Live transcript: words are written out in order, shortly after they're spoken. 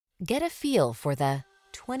Get a feel for the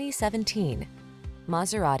 2017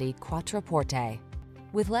 Maserati Quattroporte.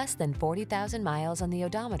 With less than 40,000 miles on the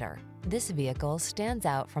odometer, this vehicle stands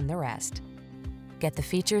out from the rest. Get the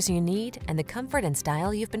features you need and the comfort and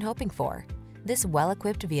style you've been hoping for. This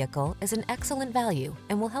well-equipped vehicle is an excellent value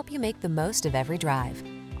and will help you make the most of every drive.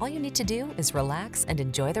 All you need to do is relax and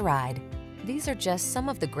enjoy the ride. These are just some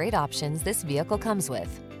of the great options this vehicle comes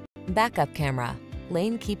with: backup camera,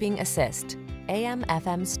 lane keeping assist,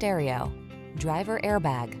 AM/FM stereo, driver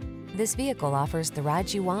airbag. This vehicle offers the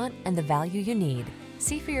ride you want and the value you need.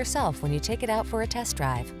 See for yourself when you take it out for a test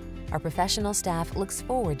drive. Our professional staff looks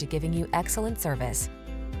forward to giving you excellent service.